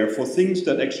out there for things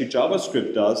that actually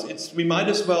JavaScript does, we might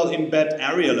as well embed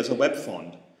Arial as a web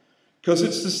font. Because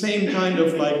it's the same kind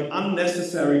of like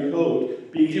unnecessary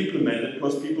code being implemented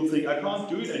because people think, I can't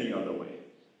do it any other way.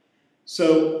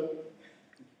 So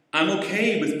I'm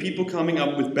okay with people coming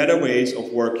up with better ways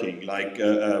of working, like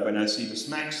when I see the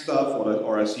SMAC stuff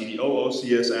or I see the OO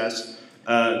CSS,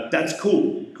 that's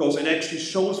cool, because it actually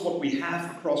shows what we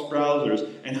have across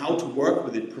browsers and how to work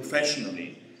with it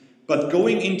professionally. But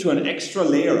going into an extra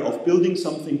layer of building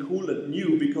something cool and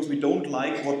new because we don't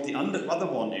like what the other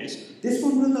one is, this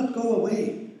one will not go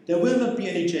away. There will not be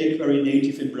any jQuery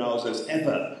native in browsers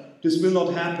ever. This will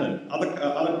not happen.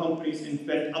 Other companies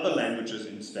invent other languages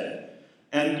instead.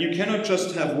 And you cannot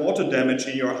just have water damage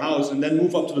in your house and then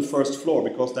move up to the first floor,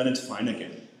 because then it's fine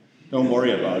again. Don't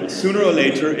worry about it. Sooner or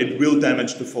later, it will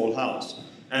damage the full house.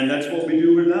 And that's what we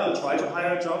do now. Try to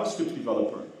hire a JavaScript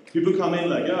developer. People come in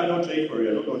like, yeah, I know jQuery,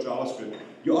 I don't know JavaScript.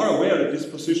 You are aware that this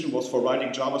position was for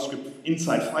writing JavaScript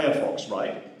inside Firefox,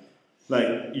 right?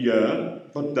 Like, yeah,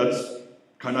 but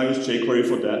can I use jQuery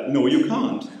for that? No, you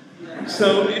can't.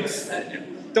 So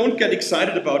don't get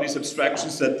excited about these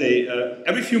abstractions that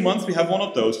every few months we have one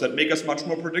of those that make us much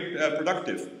more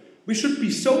productive. We should be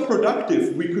so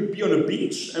productive, we could be on a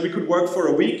beach and we could work for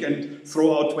a week and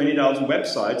throw out 20,000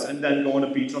 websites and then go on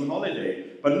a beach on holiday.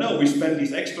 But no, we spend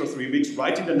these extra 3 weeks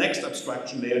writing the next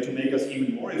abstraction layer to make us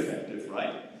even more effective,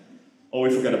 right? Or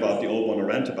we forget about the old one or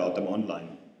rant about them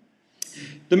online.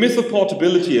 The myth of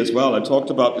portability as well, I talked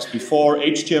about this before.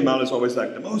 HTML is always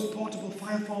like the most portable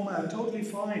file format, totally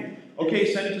fine.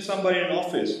 Okay, send it to somebody in an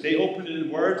office. They open it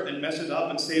in Word and mess it up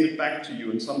and save it back to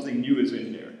you and something new is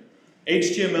in there.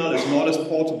 HTML is not as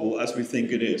portable as we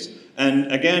think it is.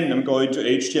 And again, I'm going to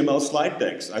HTML slide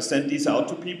decks. I sent these out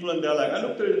to people and they're like, I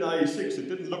looked at it in IE6, it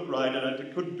didn't look right and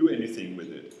I couldn't do anything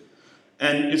with it.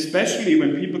 And especially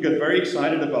when people get very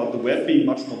excited about the web being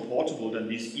much more portable than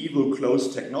these evil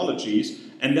closed technologies,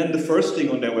 and then the first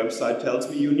thing on their website tells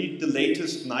me you need the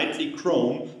latest nightly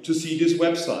Chrome to see this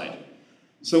website.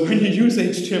 So when you use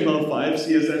HTML5,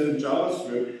 CSS, and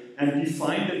JavaScript, and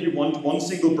define that you want one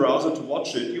single browser to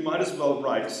watch it, you might as well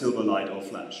write Silverlight or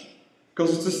Flash.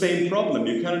 Because it's the same problem.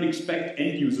 You cannot expect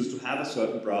end users to have a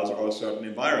certain browser or a certain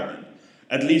environment.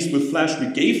 At least with Flash,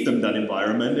 we gave them that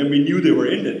environment, and we knew they were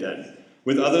in it then.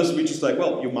 With others, we just like,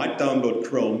 well, you might download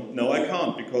Chrome. No, I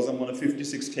can't, because I'm on a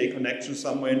 56K connection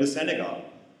somewhere in the Senegal.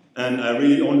 And I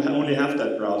really only have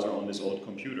that browser on this old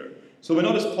computer. So we're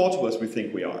not as portable as we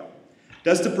think we are.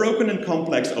 There's the broken and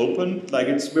complex open. Like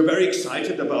we're very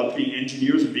excited about being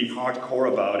engineers and being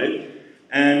hardcore about it.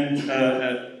 And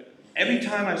every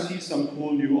time I see some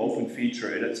cool new open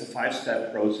feature, it's a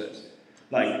 5-step process.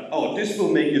 Like, oh, this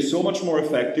will make you so much more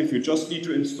effective. You just need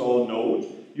to install Node.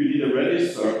 You need a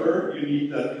Redis server. You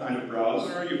need that kind of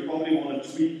browser. You probably want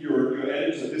to tweak your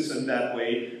editor this and that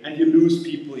way, and you lose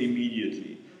people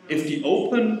immediately. If the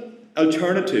open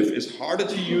alternative is harder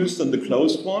to use than the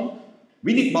closed one,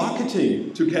 we need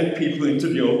marketing to get people into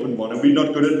the open one, and we're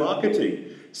not good at marketing.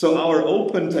 So our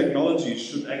open technology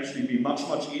should actually be much,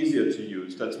 much easier to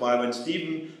use. That's why when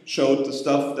Stephen showed the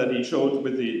stuff that he showed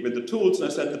with the tools, I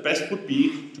said the best would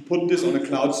be to put this on a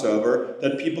cloud server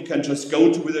that people can just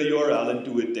go to with a URL and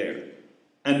do it there.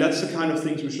 And that's the kind of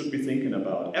things we should be thinking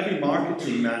about. Every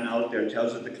marketing man out there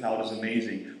tells us the cloud is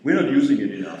amazing. We're not using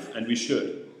it enough, and we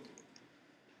should.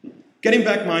 Getting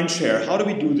back mind share, how do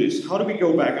we do this? How do we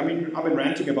go back? I mean, I've been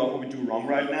ranting about what we do wrong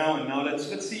right now, and now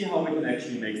let's see how we can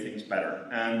actually make things better.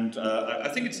 And I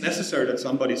think it's necessary that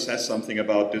somebody says something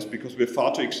about this, because we're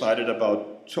far too excited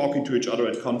about talking to each other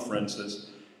at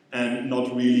conferences and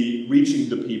not really reaching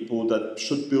the people that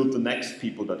should build the next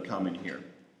people that come in here.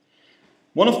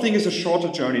 One of the things is a shorter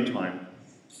journey time.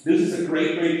 This is a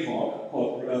great talk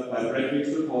called, by Brett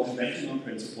Wixler called Inventing on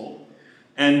Principle.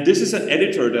 And this is an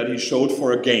editor that he showed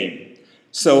for a game.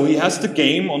 So he has the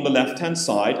game on the left-hand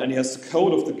side, and he has the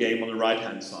code of the game on the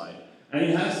right-hand side. And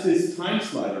he has this time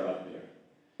slider up there.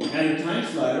 And the time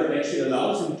slider actually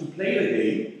allows him to play the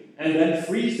game and then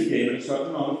freeze the game in a certain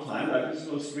amount of time. Like this is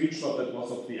no screenshot that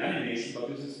was of the animation,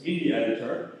 but this is in the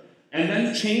editor. And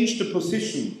then change the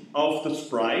position of the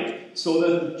sprite so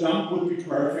that the jump would be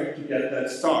perfect to get that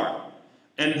star.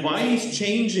 And while he's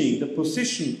changing the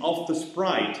position of the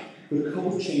sprite, the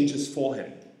code changes for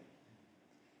him.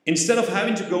 Instead of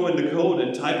having to go in the code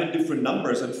and type in different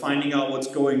numbers and finding out what's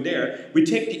going there, we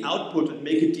take the output and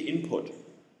make it the input.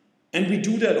 And we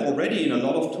do that already in a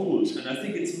lot of tools, and I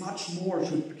think it's much more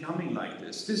should be becoming like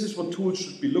this. This is what tools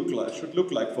should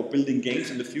look like for building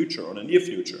games in the future or in the near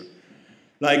future.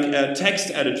 Like text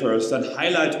editors that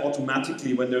highlight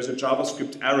automatically when there's a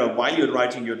JavaScript error while you're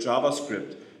writing your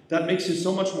JavaScript. That makes it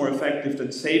so much more effective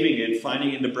than saving it,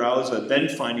 finding in the browser, then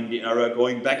finding the error,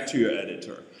 going back to your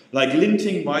editor. Like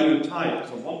linting while you type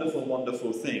is a wonderful,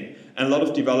 wonderful thing. And a lot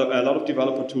of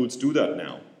developer tools do that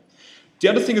now. The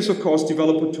other thing is, of course,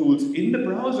 developer tools in the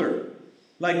browser.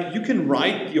 Like, you can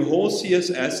write your whole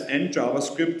CSS and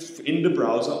JavaScript in the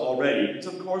browser already. It's,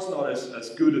 of course, not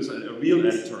as good as a real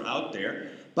editor out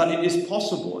there, but it is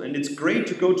possible. And it's great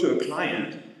to go to a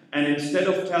client and instead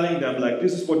of telling them, like,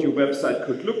 this is what your website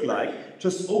could look like,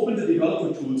 just open the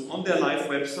developer tools on their live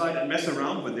website and mess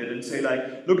around with it and say,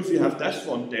 like, look, if you have that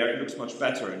font there, it looks much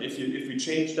better. And if you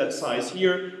change that size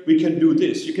here, we can do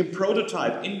this. You can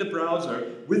prototype in the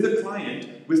browser with the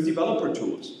client with developer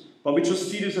tools. But we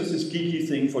just see this as this geeky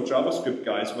thing for JavaScript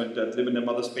guys that live in their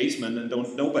mother's basement and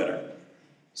don't know better.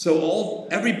 So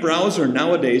every browser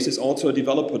nowadays is also a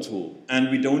developer tool, and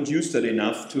we don't use that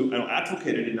enough to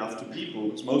advocate it enough to people.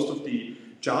 Because most of the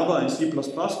Java and C++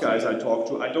 guys I talk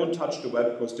to, I don't touch the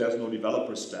web because there's no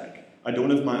developer stack. I don't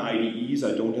have my IDEs,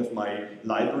 I don't have my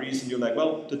libraries, and you're like,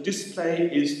 well, the display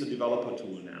is the developer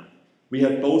tool now. We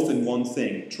have both in one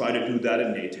thing. Try to do that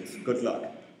in native. Good luck.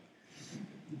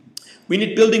 We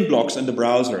need building blocks in the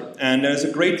browser, and there's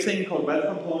a great thing called Web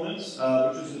Components,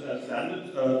 which is a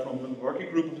standard from the working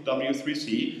group of the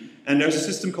W3C, and there's a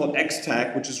system called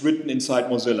Xtag, which is written inside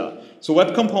Mozilla. So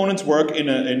Web Components work in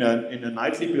a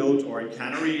nightly build or in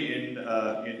Canary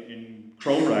in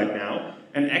Chrome right now,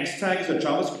 and Xtag is a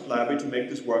JavaScript library to make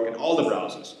this work in all the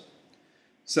browsers.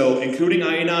 So including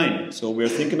IE9, so we're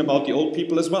thinking about the old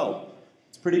people as well.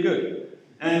 It's pretty good.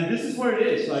 And this is where it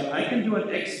is. Like, I can do an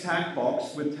Xtag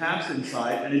box with tabs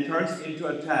inside, and it turns into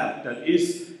a tab that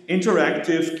is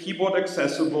interactive, keyboard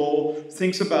accessible,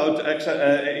 thinks about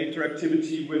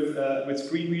interactivity with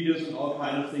screen readers and all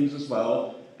kinds of things as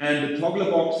well. And the toggler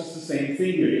box is the same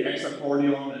thing here, the X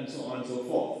accordion and so on and so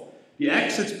forth. The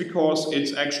X is because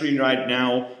it's actually right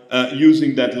now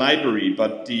using that library,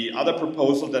 but the other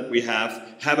proposal that we have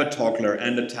a toggler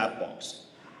and a tab box.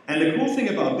 And the cool thing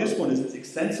about this one is it's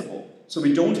extensible. So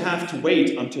we don't have to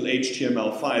wait until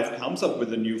HTML5 comes up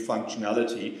with a new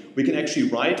functionality. We can actually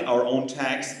write our own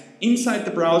tags inside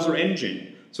the browser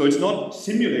engine. So it's not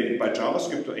simulated by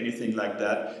JavaScript or anything like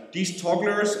that. These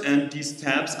togglers and these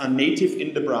tabs are native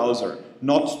in the browser,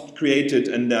 not created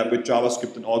with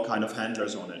JavaScript and all kind of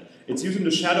handlers on it. It's using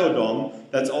the Shadow DOM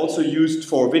that's also used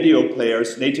for video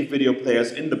players, native video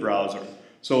players in the browser.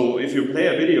 So if you play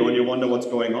a video and you wonder what's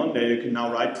going on there, you can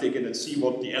now right-click it and see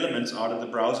what the elements are that the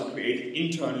browser created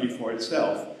internally for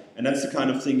itself. And that's the kind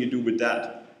of thing you do with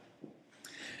that.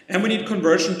 And we need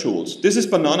conversion tools. This is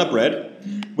Banana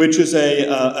Bread, which is a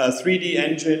 3D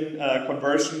engine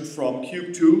conversion from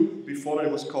Cube 2. Before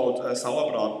it was called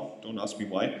Sauerbraten. Don't ask me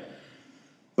why.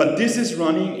 But this is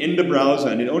running in the browser,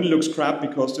 and it only looks crap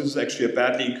because this is actually a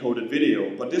badly encoded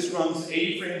video. But this runs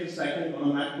 80 frames a second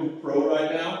on a MacBook Pro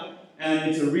right now, and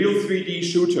it's a real 3D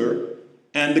shooter.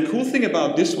 And the cool thing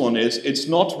about this one is it's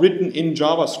not written in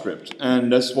JavaScript,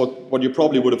 and that's what you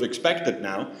probably would have expected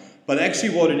now. But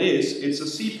actually what it is, it's a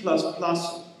C++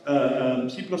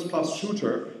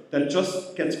 shooter that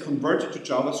just gets converted to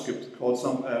JavaScript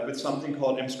with something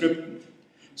called Emscripten.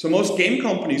 So most game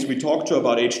companies we talk to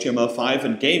about HTML5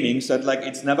 and gaming said like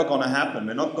it's never going to happen.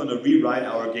 We're not going to rewrite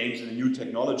our games in a new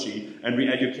technology and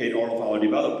re-educate all of our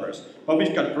developers. But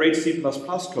we've got great C++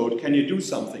 code. Can you do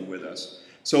something with us?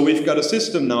 So we've got a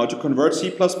system now to convert C++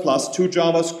 to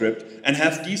JavaScript and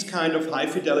have these kind of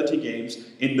high-fidelity games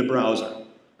in the browser.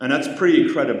 And that's pretty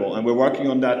incredible. And we're working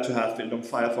on that to have it on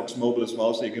Firefox Mobile as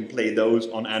well, so you can play those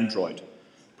on Android.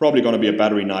 Probably going to be a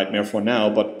battery nightmare for now,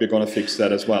 but we're going to fix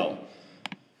that as well.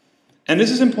 And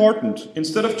this is important.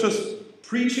 Instead of just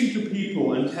preaching to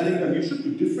people and telling them you should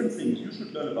do different things, you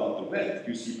should learn about the web,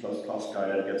 you C++ guy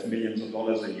that gets millions of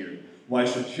dollars a year. Why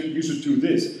should you should do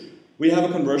this? We have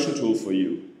a conversion tool for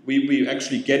you. We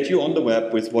actually get you on the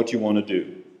web with what you want to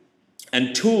do.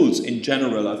 And tools in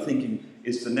general, I think,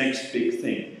 is the next big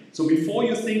thing. So before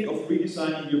you think of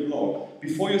redesigning your blog,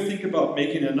 before you think about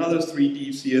making another 3D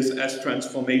CSS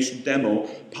transformation demo,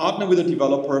 partner with a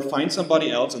developer, find somebody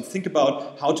else, and think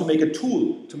about how to make a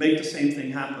tool to make the same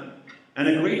thing happen. And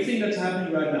a great thing that's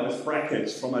happening right now is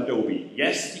brackets from Adobe.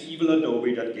 Yes, the evil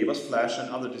Adobe that gave us Flash and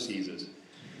other diseases.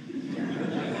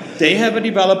 They have a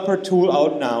developer tool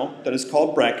out now that is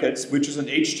called Brackets, which is a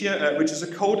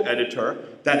code editor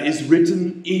that is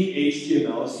written in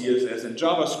HTML, CSS, and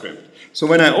JavaScript. So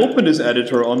when I open this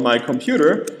editor on my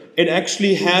computer, it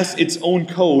actually has its own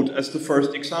code as the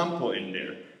first example in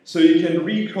there. So you can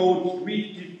recode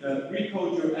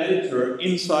your editor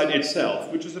inside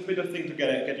itself, which is a bit of a thing to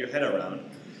get your head around.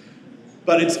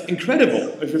 But it's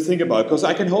incredible if you think about it, because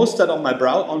I can host that on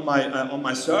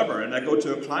my server, and I go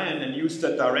to a client and use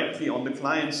that directly on the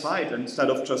client side instead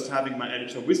of just having my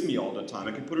editor with me all the time.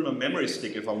 I can put it on a memory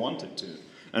stick if I wanted to,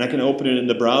 and I can open it in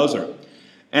the browser.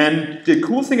 And the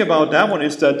cool thing about that one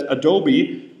is that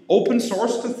Adobe open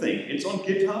sourced the thing. It's on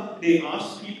GitHub. They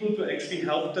ask people to actually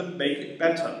help them make it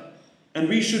better. And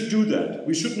we should do that.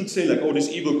 We shouldn't say like, oh, this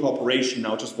evil corporation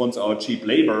now just wants our cheap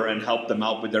labor and help them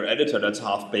out with their editor that's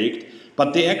half-baked.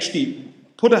 But they actually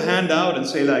put a hand out and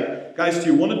say like, guys,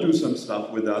 do you want to do some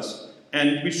stuff with us?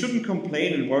 And we shouldn't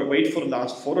complain and wait for the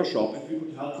last Photoshop if we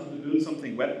could help them to build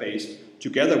something web-based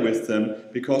together with them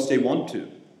because they want to.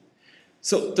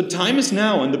 So the time is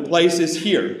now and the place is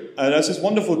here. There's this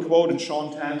wonderful quote in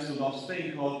Sean Tan's The Lost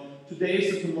Thing called, "Today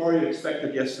is the tomorrow you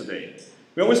expected yesterday."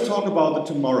 We always talk about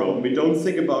the tomorrow, and we don't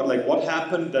think about like what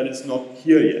happened that it's not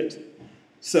here yet.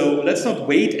 So let's not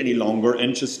wait any longer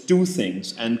and just do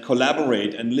things and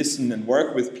collaborate and listen and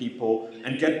work with people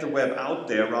and get the web out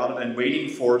there rather than waiting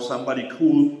for somebody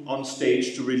cool on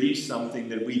stage to release something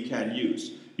that we can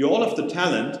use. You all have the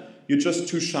talent, you're just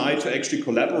too shy to actually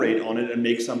collaborate on it and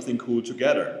make something cool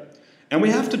together. And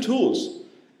we have the tools.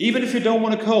 Even if you don't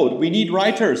want to code, we need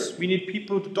writers, we need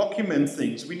people to document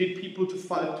things, we need people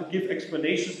to give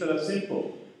explanations that are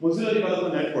simple. Mozilla Developer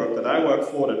Network that I work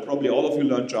for, that probably all of you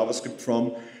learned JavaScript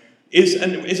from, is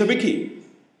a wiki.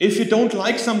 If you don't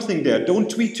like something there, don't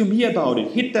tweet to me about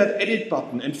it. Hit that edit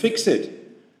button and fix it.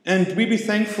 And we'll be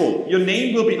thankful. Your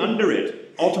name will be under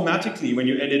it automatically when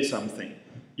you edit something.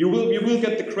 You will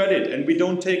get the credit and we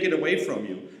don't take it away from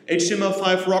you.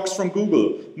 HTML5 rocks from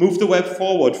Google. Move the web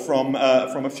forward from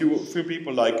a few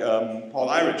people like Paul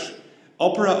Irish.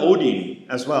 Opera Odin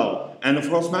as well. And of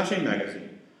course Smashing Magazine.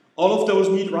 All of those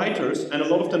need writers, and a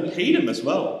lot of them pay them as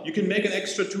well. You can make an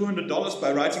extra $200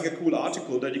 by writing a cool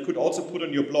article that you could also put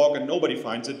on your blog and nobody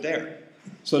finds it there.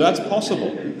 So that's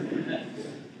possible.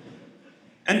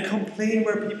 And complain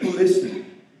where people listen.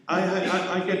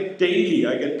 I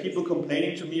get people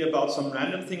complaining to me about some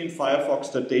random thing in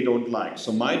Firefox that they don't like.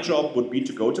 So my job would be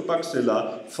to go to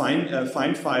Bugzilla, find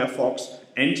Firefox,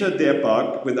 enter their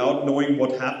bug without knowing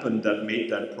what happened that made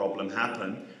that problem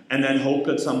happen, and then hope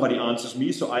that somebody answers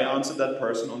me, so I answer that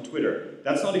person on Twitter.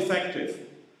 That's not effective.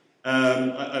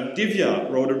 Divya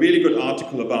wrote a really good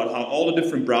article about how all the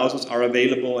different browsers are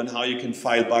available and how you can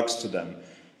file bugs to them.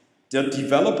 The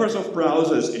developers of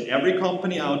browsers in every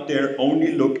company out there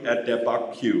only look at their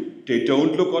bug queue. They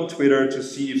don't look on Twitter to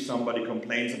see if somebody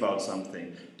complains about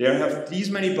something. They have these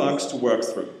many bugs to work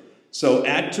through. So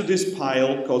add to this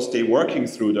pile because they're working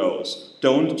through those.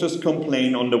 Don't just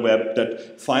complain on the web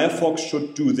that Firefox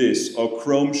should do this or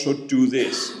Chrome should do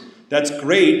this. That's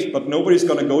great, but nobody's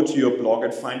going to go to your blog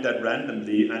and find that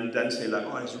randomly and then say like,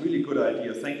 oh, it's a really good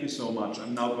idea, thank you so much.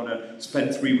 I'm now going to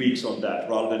spend 3 weeks on that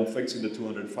rather than fixing the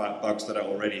 200 bugs that I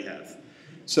already have.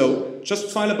 So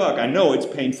just file a bug. I know it's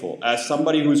painful. As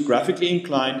somebody who's graphically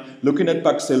inclined, looking at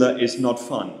Bugzilla is not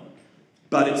fun.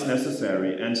 But it's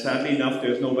necessary, and sadly enough,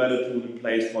 there's no better tool in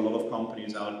place for a lot of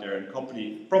companies out there, and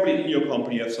probably in your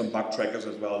company you have some bug trackers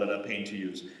as well that are a pain to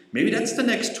use. Maybe that's the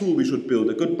next tool we should build,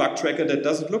 a good bug tracker that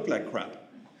doesn't look like crap.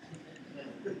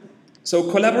 So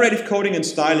collaborative coding and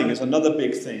styling is another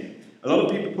big thing. A lot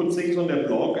of people put things on their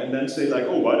blog and then say like,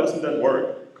 oh, why doesn't that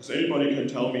work? Because anybody can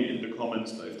tell me in the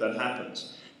comments if that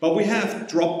happens. But we have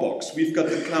Dropbox, we've got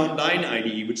the Cloud9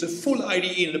 IDE, which is a full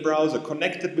IDE in the browser,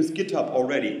 connected with GitHub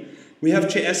already. We have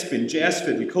JSPin,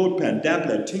 JSFiddle, CodePen,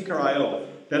 Dablet, Tinker.io.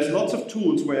 There's lots of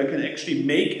tools where I can actually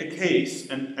make a case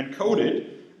and code it,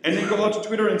 and then go out to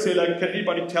Twitter and say like, can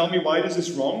anybody tell me why this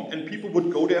is wrong? And people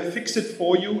would go there, fix it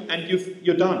for you, and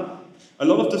you're done. A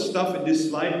lot of the stuff in this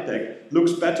slide deck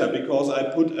looks better because I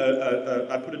put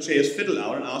a JSFiddle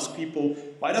out and asked people,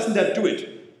 why doesn't that do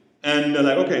it? And they're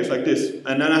like, okay, it's like this.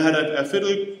 And then I had a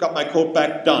fiddle, got my code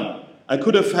back, done. I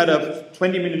could have had a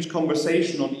 20-minute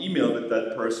conversation on email with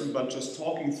that person, but just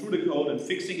talking through the code and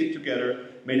fixing it together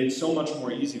made it so much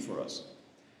more easy for us.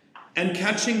 And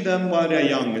catching them while they're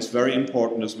young is very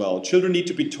important as well. Children need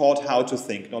to be taught how to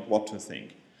think, not what to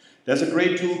think. There's a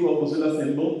great tool called Mozilla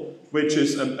Thimble, which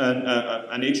is an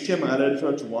HTML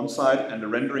editor to one side and the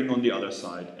rendering on the other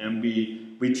side. And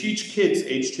we teach kids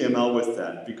HTML with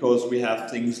that because we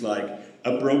have things like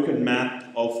a broken map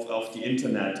of the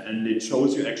internet, and it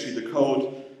shows you actually the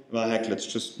code. Well, heck, let's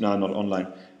just, no, not online.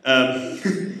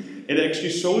 It actually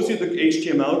shows you the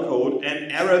HTML code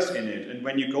and errors in it. And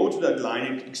when you go to that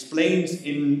line, it explains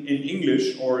in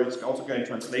English, or it's also getting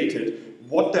translated,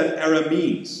 what that error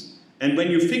means. And when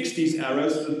you fix these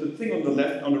errors, the thing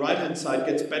on the right-hand side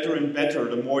gets better and better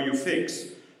the more you fix.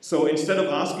 So instead of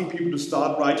asking people to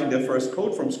start writing their first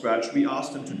code from scratch, we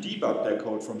ask them to debug their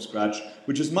code from scratch,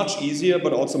 which is much easier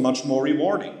but also much more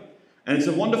rewarding. And it's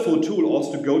a wonderful tool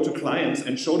also to go to clients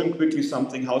and show them quickly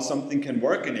how something can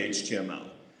work in HTML.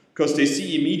 Because they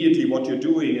see immediately what you're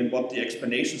doing and what the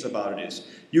explanations about it is.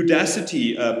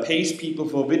 Udacity pays people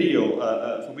for video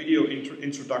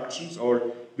introductions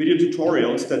or video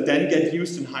tutorials that then get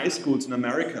used in high schools in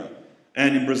America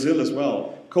and in Brazil as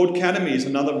well. Codecademy is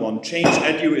another one. Change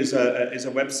Edu is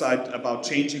a website about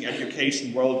changing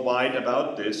education worldwide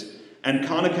about this. And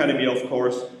Khan Academy, of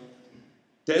course.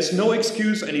 There's no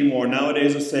excuse anymore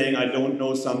nowadays of saying, I don't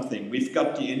know something. We've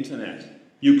got the internet.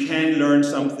 You can learn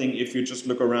something if you just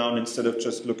look around instead of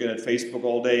just looking at Facebook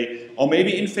all day. Or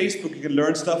maybe in Facebook you can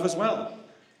learn stuff as well.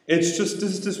 It's just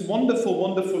this wonderful,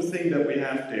 wonderful thing that we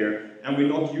have there, and we're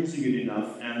not using it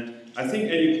enough. And I think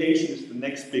education is the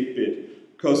next big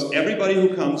bit, because everybody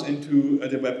who comes into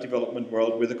the web development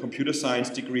world with a computer science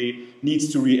degree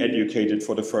needs to re-educate it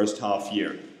for the first half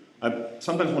year. I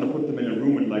sometimes want to put them in a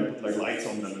room and put lights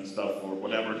on them and stuff or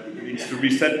whatever. It needs to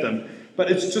reset them. But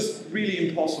it's just really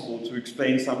impossible to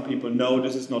explain. Some people, no,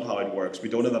 this is not how it works. We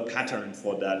don't have a pattern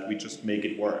for that. We just make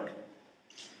it work.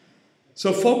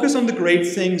 So focus on the great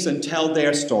things and tell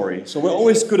their story. So we're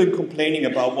always good at complaining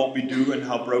about what we do and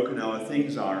how broken our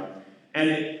things are.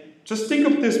 And just think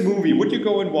of this movie. Would you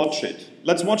go and watch it?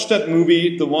 Let's watch that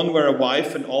movie, the one where a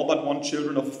wife and all but one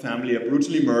children of a family are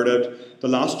brutally murdered. The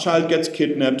last child gets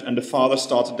kidnapped and the father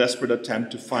starts a desperate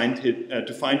attempt to find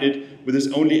it with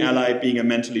his only ally being a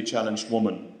mentally challenged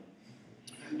woman.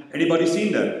 Anybody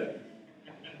seen that?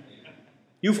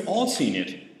 You've all seen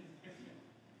it.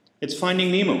 It's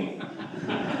Finding Nemo.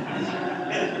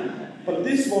 But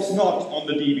this was not on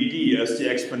the DVD as the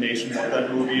explanation what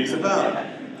that movie is about.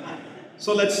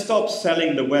 So let's stop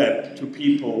selling the web to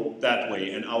people that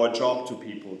way and our job to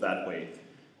people that way.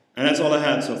 And that's all I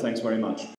had, so thanks very much.